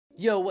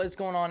Yo, what's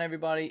going on,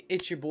 everybody?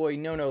 It's your boy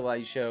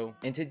NONOLIGHTSHOW,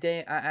 and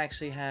today I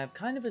actually have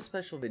kind of a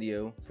special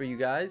video for you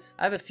guys.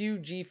 I have a few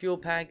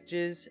Gfuel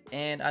packages,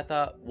 and I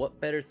thought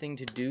what better thing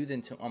to do than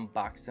to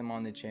unbox them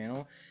on the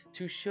channel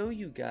to show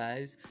you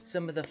guys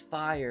some of the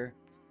fire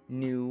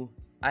new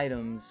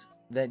items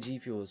that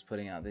Gfuel is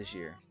putting out this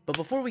year. But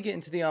before we get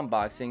into the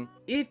unboxing,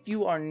 if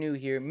you are new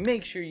here,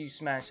 make sure you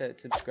smash that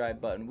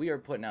subscribe button. We are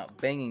putting out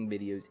banging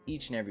videos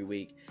each and every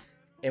week,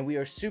 and we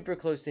are super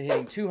close to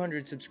hitting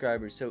 200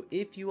 subscribers. So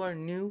if you are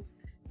new,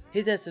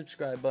 hit that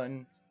subscribe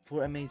button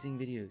for amazing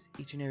videos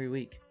each and every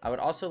week. I would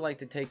also like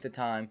to take the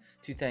time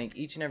to thank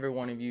each and every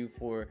one of you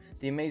for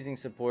the amazing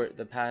support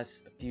the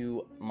past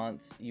few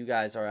months. You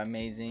guys are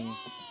amazing.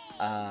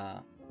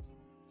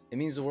 It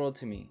means the world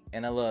to me,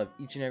 and I love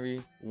each and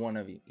every one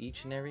of you.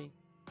 Each and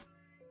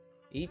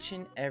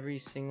every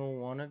single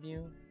one of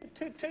you.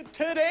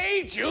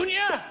 Today,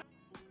 Junior!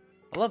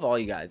 I love all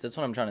you guys. That's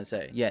what I'm trying to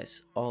say.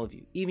 Yes, all of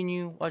you. Even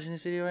you watching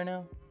this video right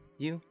now.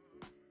 You.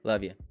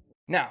 Love you.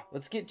 Now,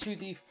 let's get to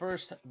the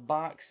first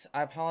box.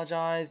 I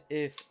apologize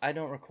if I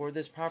don't record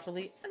this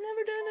properly. I've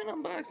never done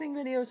an unboxing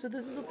video, so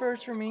this is a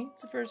first for me.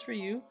 It's a first for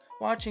you.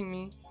 Watching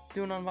me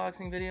do an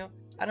unboxing video.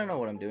 I don't know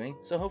what I'm doing,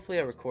 so hopefully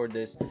I record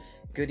this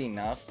good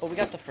enough. But we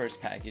got the first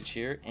package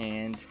here,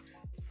 and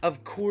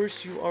of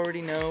course, you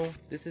already know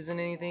this isn't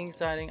anything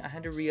exciting. I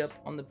had to re-up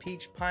on the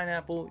peach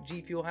pineapple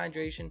Gfuel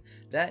hydration.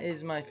 That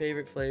is my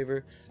favorite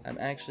flavor. I'm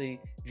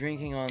actually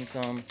drinking on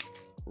some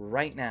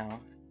right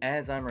now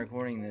as I'm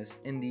recording this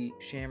in the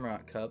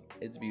Shamrock cup.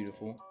 It's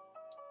beautiful.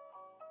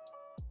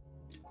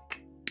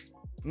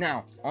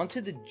 Now,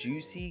 onto the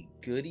juicy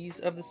goodies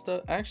of the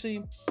stuff.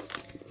 Actually,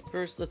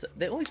 first,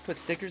 they always put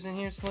stickers in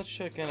here, so let's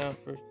check it out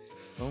first.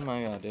 Oh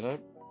my god,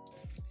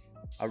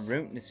 I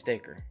ruined the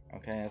sticker.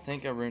 Okay, I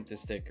think I ruined the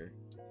sticker.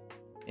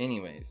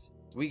 Anyways,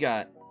 we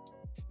got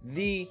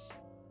the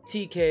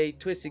TK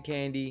Twisted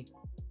Candy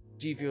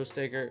Gfuel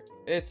sticker.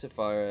 It's a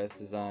fire ass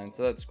design,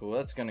 so that's cool.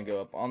 That's gonna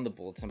go up on the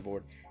bulletin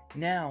board.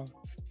 Now,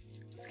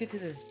 let's get to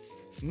the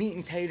meat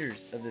and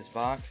taters of this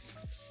box,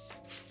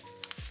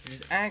 which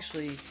is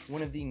actually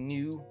one of the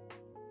new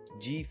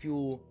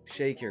Gfuel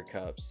shaker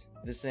cups.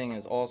 This thing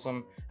is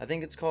awesome. I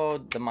think it's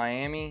called the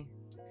Miami.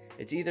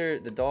 It's either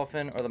the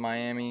Dolphin or the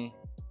Miami.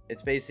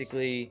 It's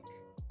basically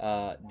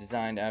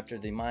designed after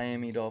the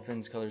Miami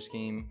Dolphins color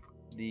scheme,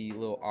 the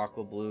little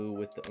aqua blue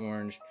with the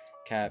orange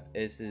cap.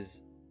 I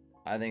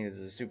think this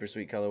is a super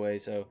sweet colorway,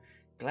 so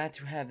glad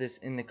to have this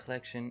in the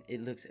collection.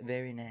 It looks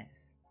very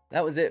nice.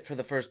 That was it for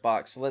the first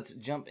box, so let's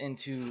jump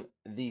into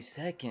the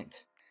second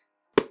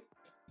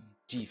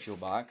Gfuel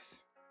box.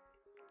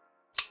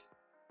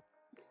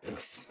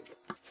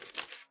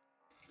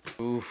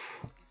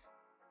 Oof.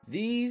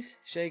 These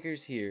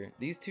shakers here,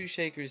 these two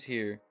shakers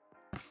here.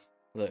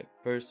 Look,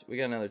 first we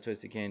got another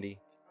Twisted Candy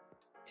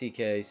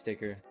TK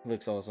sticker.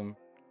 Looks awesome.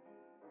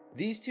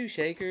 These two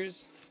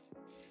shakers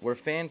were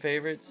fan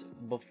favorites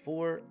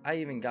before I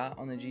even got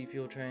on the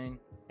Gfuel train,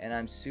 and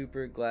I'm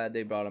super glad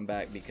they brought them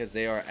back because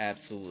they are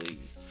absolutely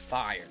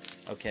fire.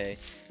 Okay,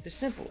 they're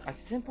simple.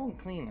 Simple and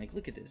clean. Like,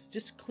 look at this.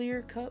 Just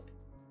clear cup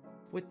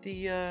with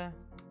the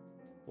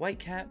white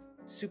cap.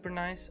 Super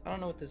nice. I don't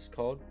know what this is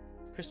called.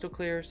 Crystal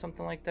clear or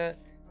something like that.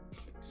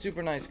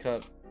 Super nice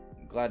cup.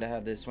 Glad to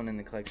have this one in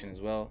the collection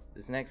as well.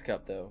 This next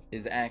cup, though,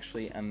 is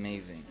actually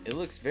amazing. It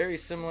looks very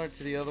similar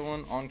to the other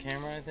one on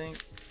camera, I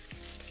think.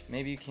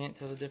 Maybe you can't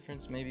tell the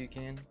difference. Maybe you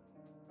can.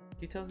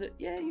 You tell the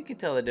yeah, you can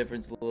tell the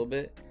difference a little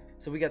bit.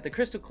 So we got the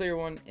crystal clear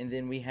one, and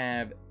then we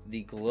have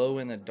the glow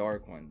in the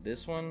dark one.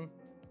 This one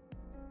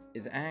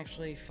is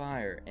actually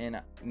fire,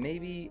 and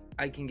maybe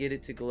I can get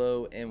it to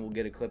glow, and we'll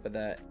get a clip of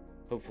that.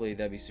 Hopefully,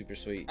 that'd be super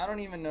sweet. I don't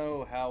even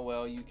know how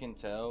well you can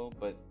tell,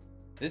 but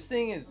this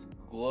thing is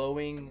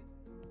glowing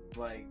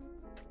like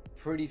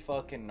pretty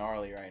fucking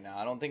gnarly right now.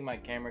 I don't think my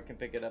camera can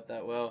pick it up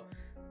that well,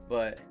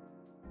 but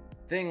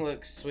thing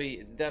looks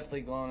sweet. It's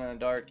definitely glowing in the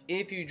dark.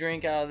 If you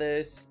drink out of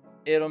this,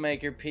 it'll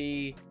make your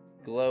pee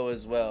glow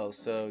as well,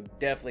 so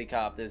definitely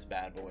cop this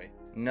bad boy.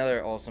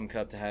 Another awesome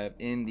cup to have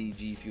in the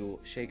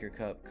Gfuel shaker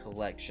cup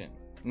collection.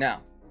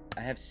 Now,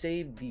 I have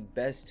saved the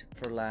best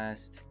for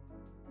last.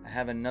 I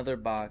have another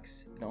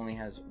box. It only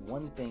has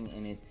one thing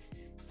in it,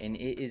 and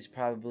it is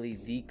probably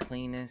the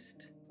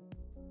cleanest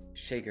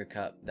shaker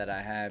cup that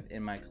I have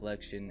in my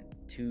collection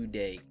to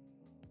date.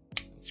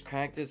 Let's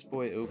crack this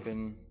boy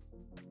open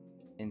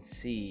and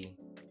see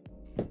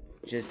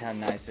just how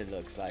nice it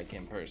looks like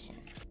in person.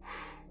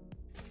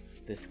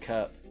 This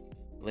cup,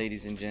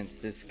 ladies and gents,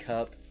 this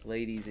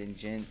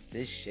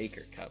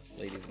shaker cup,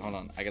 ladies. Hold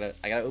on, I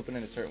gotta open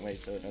it a certain way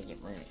so it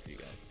doesn't ruin it for you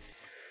guys.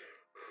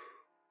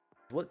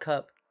 What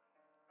cup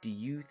do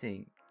you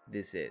think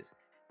this is?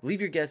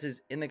 Leave your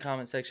guesses in the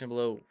comment section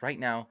below right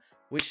now.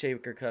 Which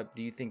shaker cup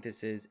do you think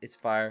this is? It's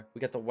fire.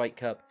 We got the white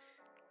cup,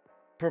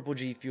 purple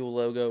Gfuel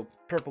logo,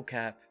 purple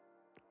cap.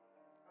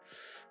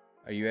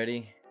 Are you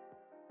ready?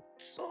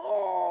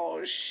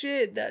 Oh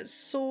shit, that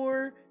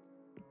Soar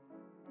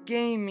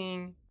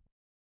Gaming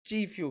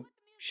Gfuel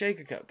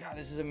shaker cup. God,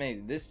 this is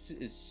amazing. This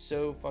is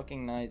so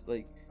fucking nice.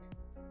 Like,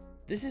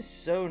 This is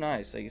so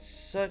nice. Like, it's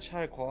such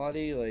high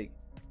quality. Like,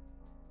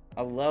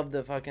 I love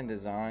the fucking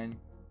design.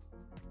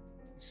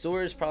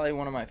 Soar is probably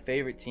one of my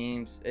favorite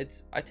teams.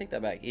 I take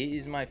that back. It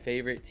is my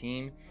favorite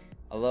team.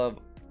 I love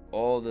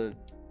all the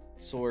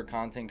Soar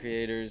content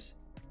creators.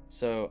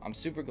 So I'm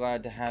super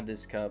glad to have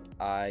this cup.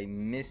 I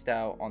missed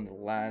out on the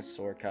last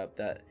Soar cup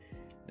that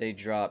they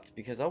dropped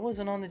because I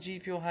wasn't on the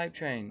Gfuel hype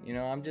train. You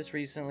know, I'm just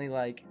recently,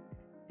 like,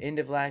 end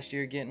of last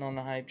year getting on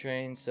the hype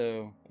train.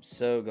 So I'm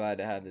so glad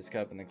to have this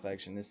cup in the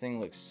collection. This thing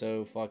looks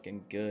so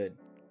fucking good.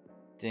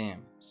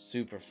 Damn,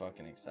 super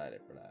fucking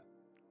excited for that.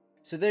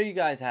 So there you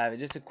guys have it,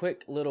 just a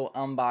quick little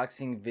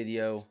unboxing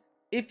video.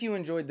 If you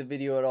enjoyed the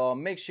video at all,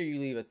 make sure you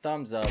leave a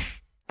thumbs up.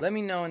 Let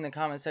me know in the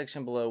comment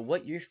section below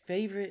what your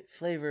favorite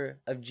flavor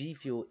of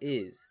Gfuel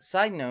is.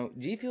 Side note,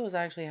 Gfuel is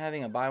actually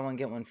having a buy one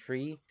get one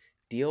free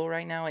deal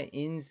right now. It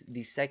ends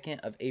the 2nd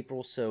of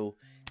April, so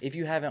if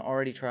you haven't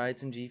already tried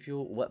some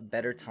Gfuel, what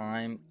better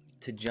time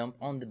to jump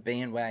on the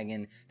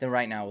bandwagon than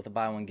right now with a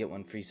buy one get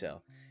one free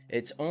sale.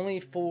 It's only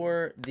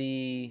for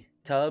the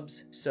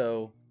tubs,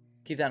 so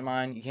keep that in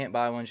mind. You can't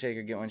buy one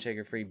shaker, get one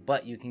shaker free,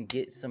 but you can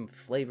get some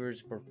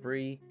flavors for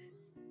free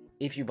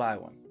if you buy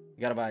one.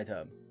 You gotta buy a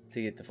tub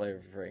to get the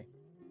flavor for free.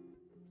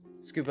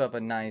 Scoop up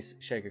a nice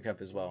shaker cup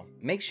as well.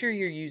 Make sure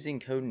you're using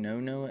code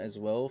NONO as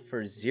well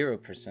for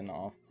 0%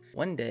 off.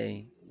 One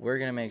day, we're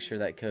gonna make sure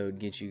that code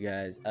gets you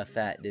guys a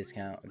fat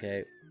discount,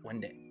 okay? One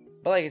day.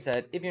 But like I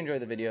said, if you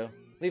enjoyed the video,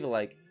 leave a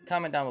like,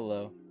 comment down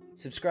below.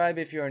 Subscribe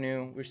if you are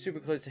new. We're super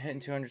close to hitting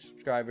 200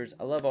 subscribers.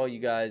 I love all you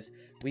guys.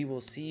 We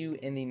will see you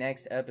in the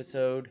next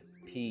episode.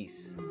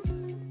 Peace.